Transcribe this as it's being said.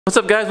What's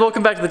up guys,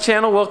 welcome back to the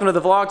channel, welcome to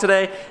the vlog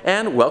today,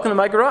 and welcome to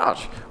my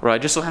garage, where I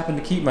just so happen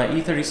to keep my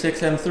E36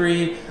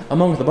 M3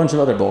 among with a bunch of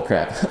other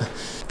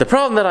bullcrap. The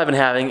problem that I've been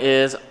having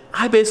is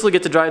I basically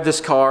get to drive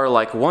this car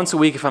like once a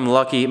week if I'm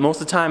lucky.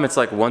 Most of the time it's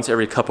like once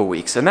every couple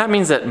weeks. And that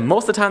means that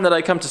most of the time that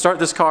I come to start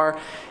this car,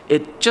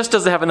 it just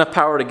doesn't have enough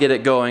power to get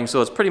it going,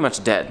 so it's pretty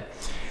much dead.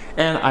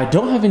 And I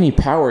don't have any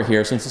power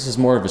here since this is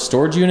more of a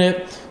storage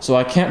unit, so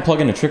I can't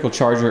plug in a trickle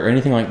charger or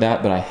anything like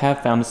that, but I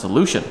have found a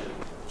solution.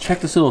 Check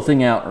this little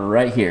thing out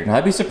right here. Now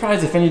I'd be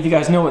surprised if any of you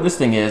guys know what this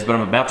thing is, but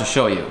I'm about to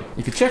show you.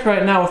 If you check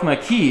right now with my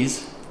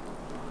keys,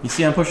 you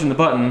see I'm pushing the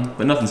button,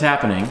 but nothing's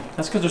happening.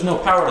 That's because there's no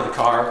power to the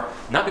car,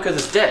 not because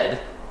it's dead.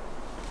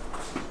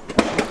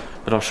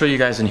 But I'll show you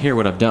guys in here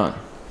what I've done.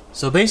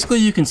 So basically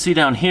you can see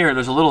down here,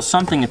 there's a little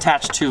something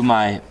attached to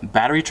my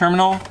battery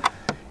terminal.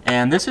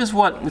 And this is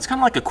what, it's kind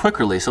of like a quick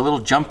release, a little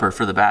jumper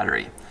for the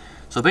battery.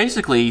 So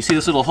basically, you see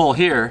this little hole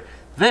here,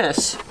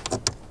 this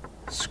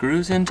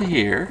screws into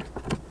here.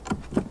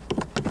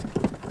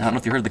 I don't know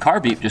if you heard the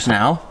car beep just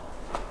now,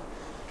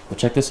 but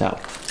check this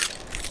out.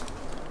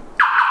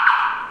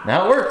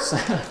 Now it works.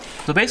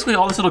 So basically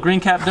all this little green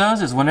cap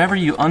does is whenever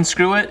you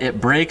unscrew it, it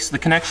breaks the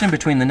connection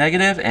between the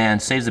negative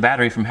and saves the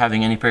battery from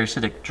having any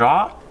parasitic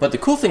draw. But the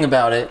cool thing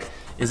about it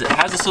is it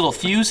has this little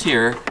fuse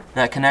here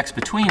that connects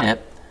between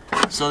it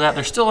so that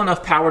there's still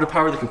enough power to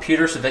power the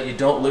computer so that you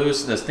don't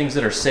lose the things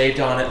that are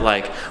saved on it,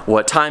 like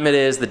what time it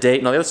is, the date,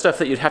 and all the other stuff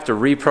that you'd have to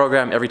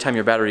reprogram every time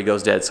your battery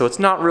goes dead. So it's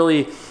not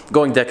really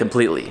going dead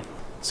completely.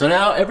 So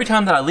now every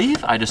time that I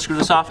leave, I just screw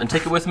this off and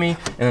take it with me,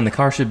 and then the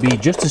car should be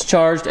just as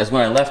charged as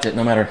when I left it,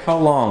 no matter how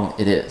long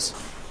it is.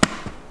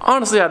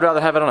 Honestly, I'd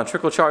rather have it on a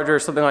trickle charger or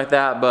something like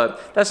that,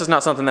 but that's just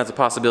not something that's a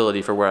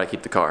possibility for where I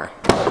keep the car.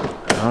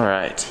 All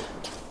right.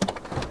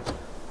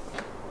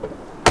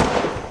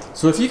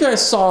 So if you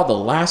guys saw the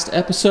last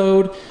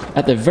episode,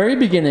 at the very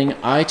beginning,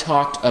 I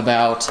talked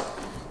about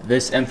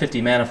this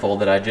M50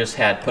 manifold that I just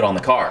had put on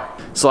the car.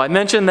 So I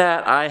mentioned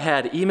that I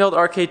had emailed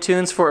Arcade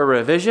Tunes for a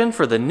revision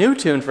for the new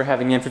tune for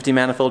having the M50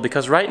 manifold,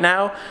 because right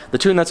now, the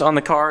tune that's on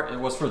the car, it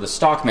was for the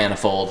stock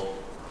manifold.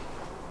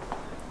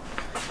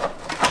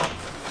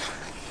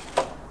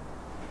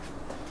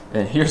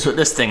 And here's what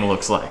this thing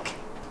looks like.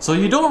 So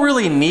you don't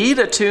really need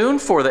a tune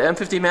for the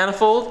M50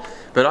 manifold,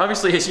 but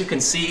obviously as you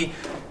can see,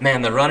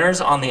 man, the runners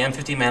on the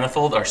M50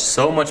 manifold are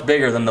so much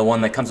bigger than the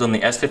one that comes on the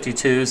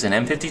S52s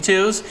and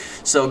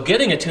M52s. So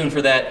getting a tune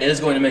for that is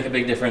going to make a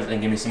big difference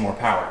and give me some more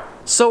power.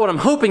 So what I'm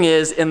hoping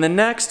is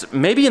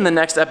maybe in the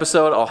next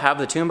episode, I'll have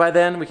the tune by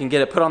then. We can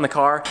get it put on the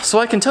car. So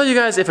I can tell you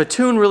guys if a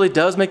tune really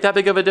does make that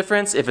big of a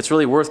difference, if it's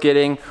really worth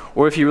getting,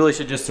 or if you really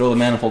should just throw the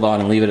manifold on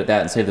and leave it at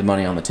that and save the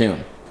money on the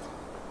tune.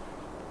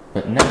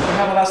 But now that we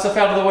have all that stuff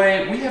out of the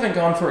way, we haven't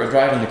gone for a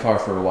drive in the car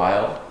for a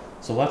while.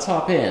 So let's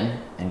hop in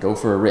and go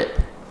for a rip.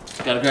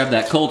 Gotta grab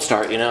that cold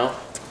start, you know?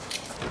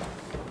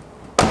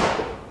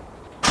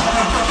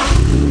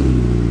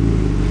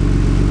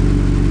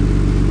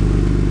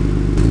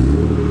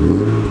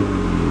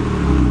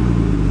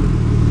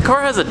 The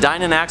car has a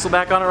Dynan axle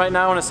back on it right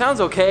now and it sounds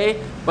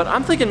okay, but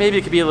I'm thinking maybe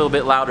it could be a little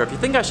bit louder. If you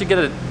think I should get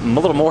a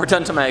little more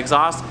done to my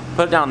exhaust,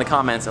 put it down in the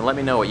comments and let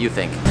me know what you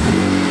think.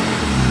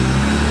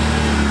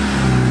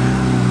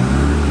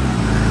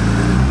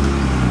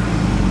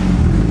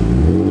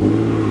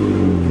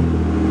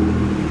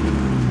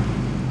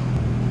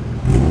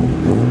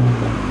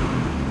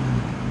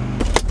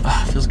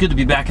 Feels good to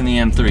be back in the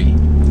M3.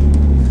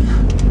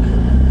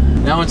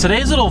 Now in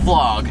today's little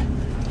vlog,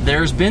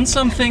 there's been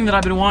something that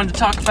I've been wanting to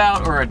talk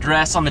about or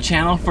address on the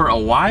channel for a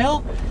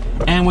while,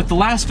 and with the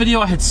last video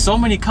I had so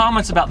many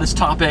comments about this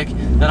topic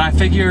that I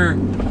figure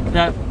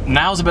that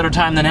now's a better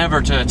time than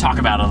ever to talk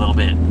about it a little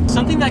bit.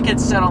 Something that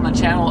gets said on the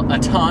channel a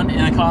ton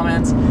in the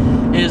comments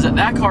is that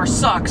that car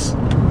sucks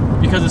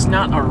because it's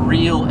not a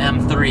real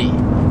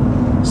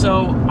M3.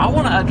 So I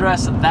want to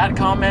address that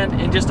comment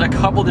in just a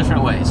couple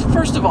different ways.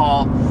 First of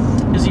all,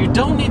 is you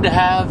don't need to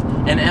have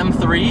an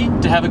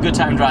M3 to have a good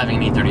time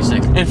driving an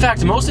E36. In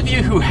fact, most of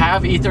you who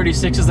have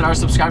E36s that are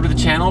subscribed to the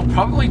channel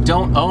probably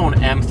don't own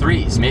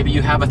M3s. Maybe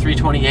you have a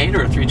 328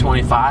 or a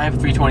 325,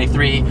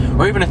 323,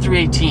 or even a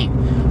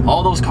 318.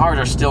 All those cars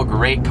are still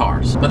great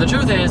cars. But the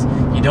truth is,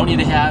 you don't need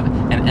to have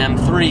an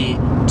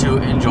M3 to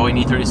enjoy an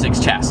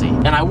E36 chassis.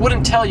 And I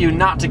wouldn't tell you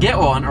not to get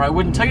one, or I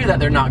wouldn't tell you that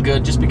they're not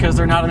good just because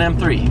they're not an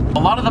M3. A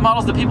lot of the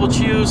models that people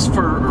choose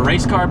for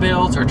race car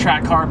builds or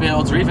track car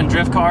builds or even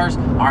drift cars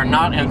are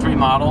not M3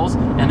 models,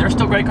 and they're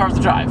still great cars to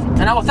drive. And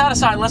now with that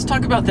aside, let's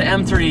talk about the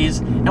M3s.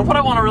 And what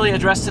I want to really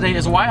address today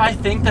is why I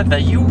think that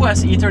the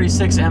US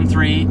E36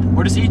 M3,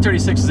 or just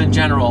E36s in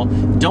general,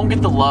 don't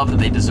get the love that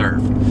they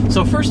deserve.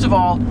 So first of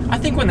all, I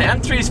think when the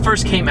M3s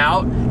first came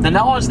out, the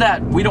knowledge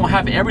that we don't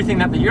have everything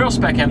that the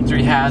Eurospec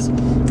M3 has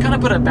kind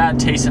of put a bad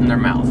taste in their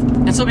mouth.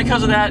 And so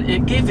because of that,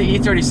 it gave the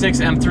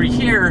E36 M3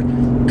 here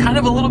kind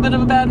of a little bit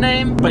of a bad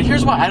name, but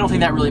here's why I don't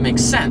think that really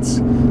makes sense.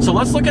 So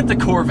let's look at the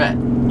Corvette.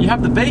 You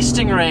have the base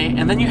Stingray,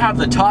 and then you have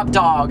the top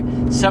dog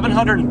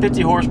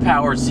 750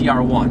 horsepower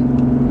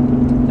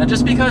CR1. Now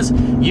just because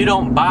you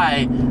don't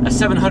buy a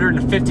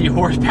 750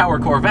 horsepower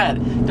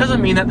Corvette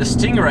doesn't mean that the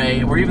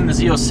Stingray or even the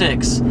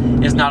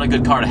Z06 is not a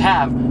good car to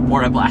have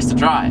or a blast to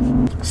drive.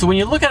 So when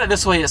you look at it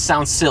this way, it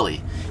sounds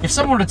silly. If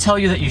someone were to tell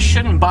you that you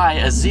shouldn't buy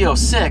a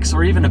Z06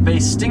 or even a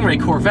base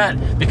Stingray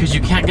Corvette because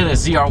you can't get a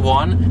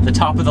ZR1, the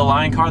top of the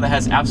line car that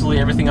has absolutely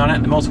everything on it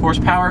and the most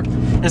horsepower,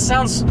 it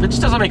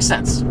just doesn't make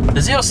sense. The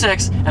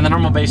Z06 and the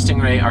normal base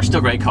Stingray are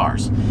still great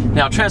cars.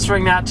 Now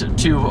transferring that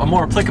to a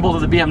more applicable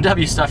to the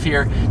BMW stuff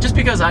here, just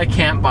because I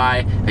can't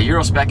buy a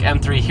Euro spec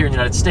M3 here in the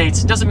United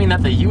States doesn't mean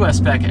that the US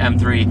spec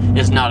M3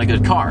 is not a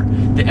good car.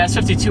 The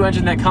S52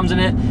 engine that comes in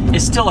it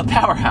is still a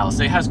powerhouse.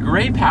 It has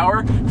great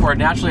power for a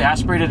naturally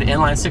aspirated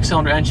inline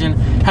 6-cylinder engine,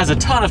 has a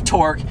ton of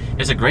torque,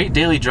 is a great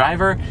daily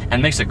driver,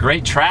 and makes a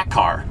great track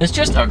car. It's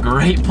just a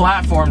great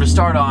platform to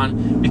start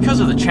on because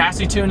of the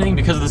chassis tuning,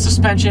 because of the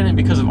suspension, and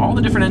because of all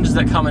the different engines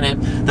that come in it.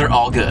 They're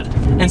all good.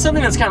 And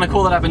something that's kind of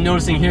cool that I've been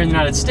noticing here in the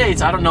United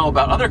States, I don't know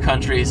about other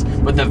countries,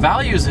 but the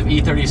values of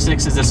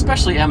E36s,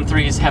 especially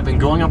M3s, have been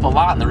going up a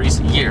lot in the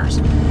recent years.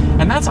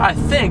 And that's, I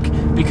think,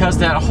 because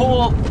that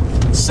whole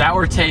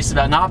sour taste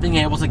about not being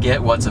able to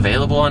get what's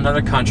available in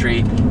another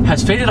country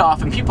has faded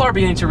off, and people are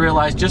beginning to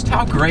realize just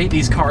how great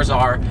these cars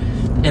are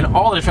in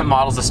all the different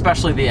models,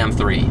 especially the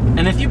M3.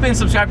 And if you've been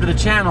subscribed to the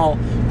channel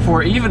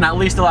for even at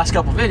least the last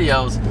couple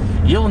videos,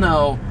 you'll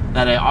know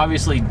that I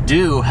obviously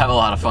do have a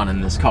lot of fun in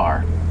this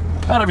car.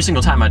 About every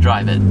single time I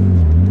drive it.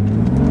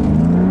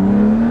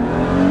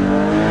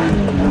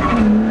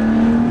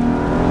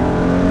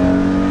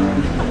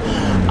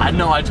 I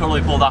know I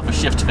totally pulled off a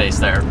shift face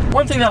there.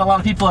 One thing that a lot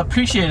of people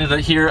appreciated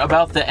here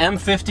about the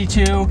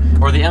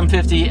M52 or the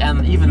M50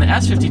 and even the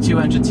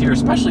S52 engines here,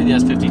 especially the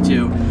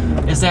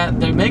S52, is that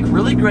they make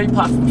really great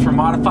platforms for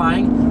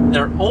modifying.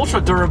 They're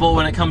ultra durable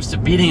when it comes to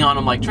beating on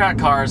them like track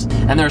cars,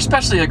 and they're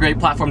especially a great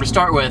platform to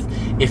start with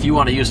if you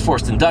want to use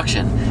forced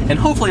induction. And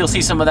hopefully you'll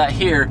see some of that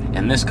here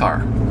in this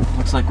car.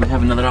 Looks like we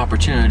have another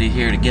opportunity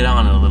here to get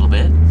on it a little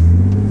bit.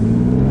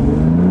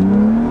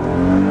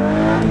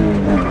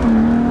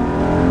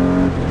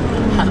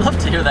 I love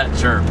to hear that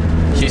chirp.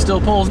 She still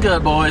pulls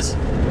good, boys.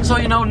 So,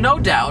 you know, no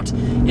doubt,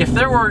 if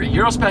there were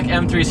Eurospec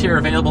M3s here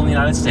available in the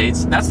United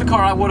States, that's the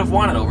car I would have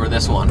wanted over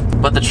this one.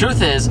 But the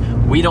truth is,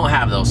 we don't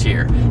have those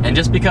here. And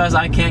just because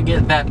I can't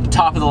get that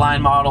top of the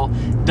line model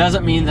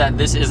doesn't mean that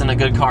this isn't a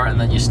good car and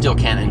that you still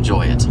can't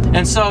enjoy it.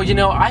 And so, you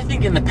know, I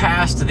think in the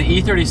past, the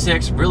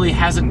E36 really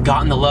hasn't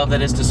gotten the love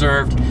that it's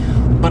deserved.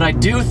 But I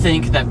do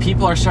think that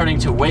people are starting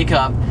to wake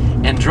up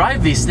and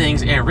drive these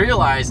things and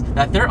realize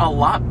that they're a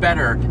lot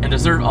better and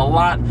deserve a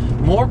lot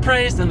more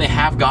praise than they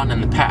have gotten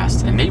in the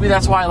past. And maybe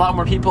that's why a lot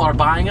more people are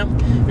buying them.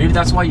 Maybe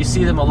that's why you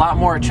see them a lot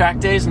more at track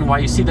days and why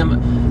you see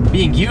them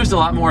being used a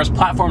lot more as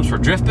platforms for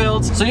drift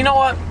builds. So you know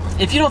what?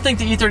 If you don't think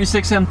the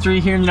E36 M3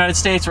 here in the United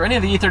States or any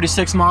of the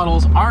E36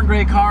 models are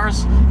great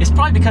cars, it's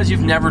probably because you've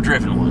never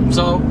driven one.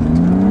 So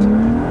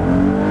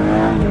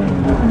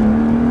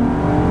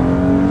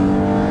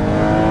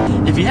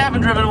if you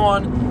haven't driven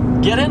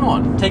one, get in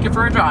one, take it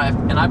for a drive,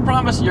 and I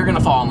promise you're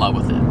gonna fall in love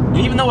with it. And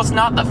even though it's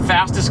not the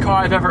fastest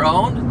car I've ever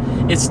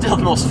owned, it's still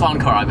the most fun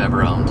car I've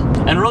ever owned.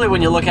 And really,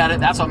 when you look at it,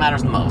 that's what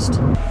matters the most.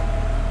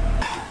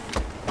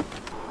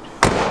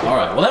 All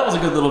right, well that was a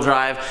good little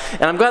drive,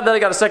 and I'm glad that I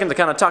got a second to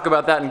kind of talk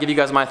about that and give you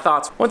guys my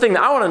thoughts. One thing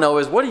that I want to know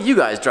is, what do you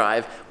guys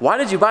drive? Why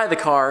did you buy the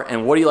car,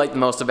 and what do you like the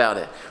most about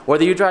it?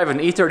 Whether you drive an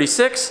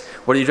E36,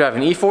 whether you drive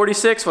an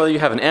E46, whether you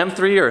have an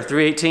M3 or a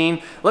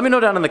 318, let me know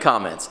down in the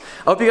comments.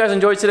 I hope you guys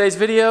enjoyed today's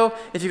video.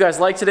 If you guys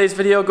liked today's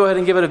video, go ahead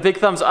and give it a big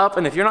thumbs up,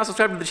 and if you're not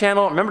subscribed to the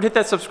channel, remember to hit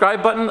that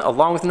subscribe button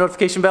along with the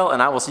notification bell,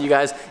 and I will see you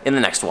guys in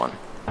the next one.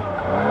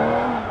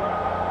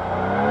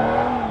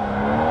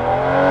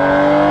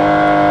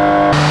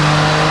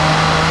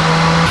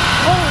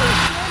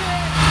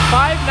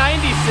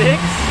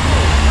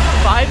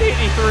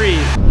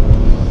 593.